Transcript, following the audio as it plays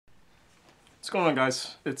going on,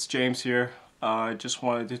 guys? It's James here. I just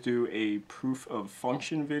wanted to do a proof of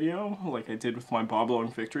function video like I did with my bob blowing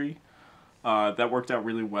victory. That worked out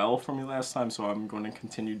really well for me last time, so I'm going to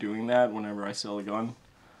continue doing that whenever I sell a gun.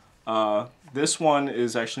 This one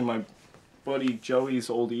is actually my buddy Joey's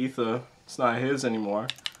old Etha. It's not his anymore.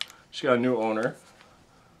 She got a new owner.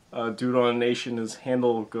 Dude on a Nation, his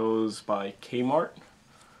handle goes by K-Mart.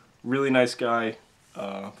 Really nice guy.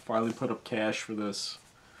 Finally put up cash for this.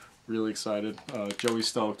 Really excited. Joey,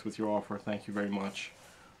 stoked with your offer. Thank you very much.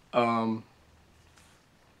 Show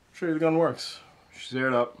you the gun works. She's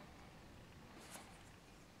aired up.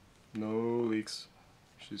 No leaks.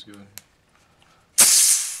 She's good.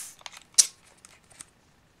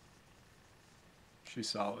 She's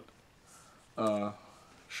solid.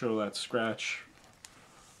 Show that scratch.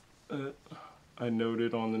 I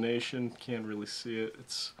noted on the Nation. Can't really see it.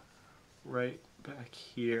 It's right back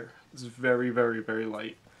here. It's very, very, very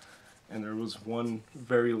light. And there was one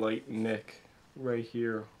very light nick right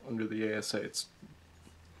here under the ASA. It's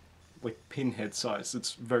like pinhead size.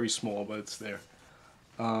 It's very small, but it's there.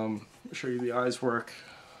 I'll show you the eyes work.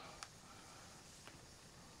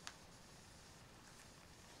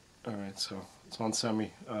 Alright, so it's on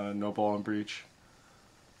semi. No ball and breech.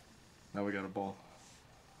 Now we got a ball.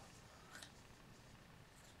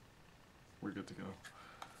 We're good to go.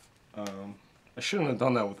 I shouldn't have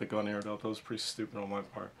done that with the gun aired up. That was pretty stupid on my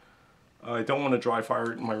part. I don't want to dry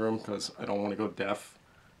fire it in my room because I don't want to go deaf.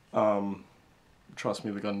 Trust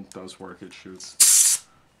me, the gun does work. It shoots.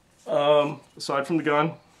 Aside from the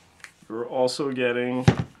gun, we're also getting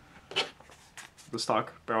the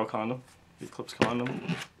stock barrel condom, the Eclipse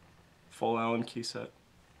condom, full Allen key set,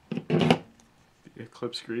 the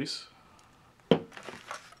Eclipse grease,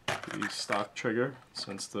 the stock trigger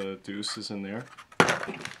since the deuce is in there,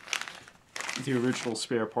 the original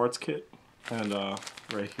spare parts kit, and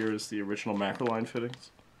right here is the original macro line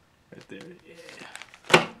fittings. Right there,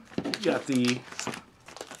 yeah. You got the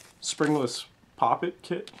springless pop-it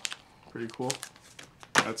kit. Pretty cool.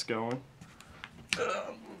 That's going.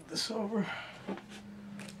 Move this over.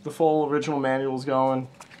 The full original manual's going.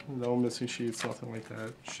 No missing sheets, nothing like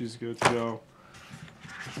that. She's good to go.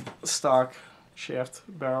 Stock shaft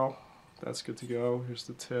barrel. That's good to go. Here's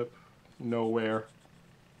the tip. No wear.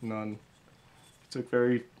 None. Took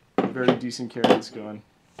very decent care of this gun.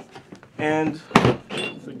 And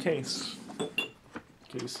the case.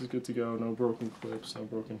 Case is good to go. No broken clips, no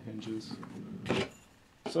broken hinges.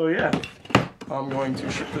 So yeah, I'm going to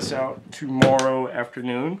ship this out tomorrow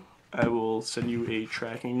afternoon. I will send you a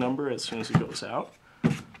tracking number as soon as it goes out.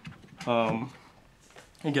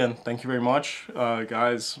 Again, thank you very much.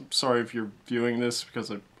 Guys, I'm sorry if you're viewing this because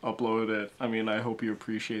I uploaded it. I mean, I hope you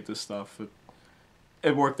appreciate this stuff.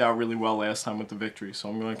 It worked out really well last time with the victory, so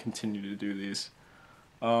I'm going to continue to do these.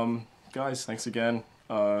 Guys, thanks again.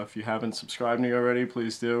 If you haven't subscribed to me already,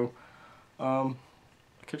 please do. I'll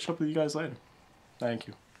catch up with you guys later. Thank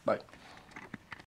you. Bye.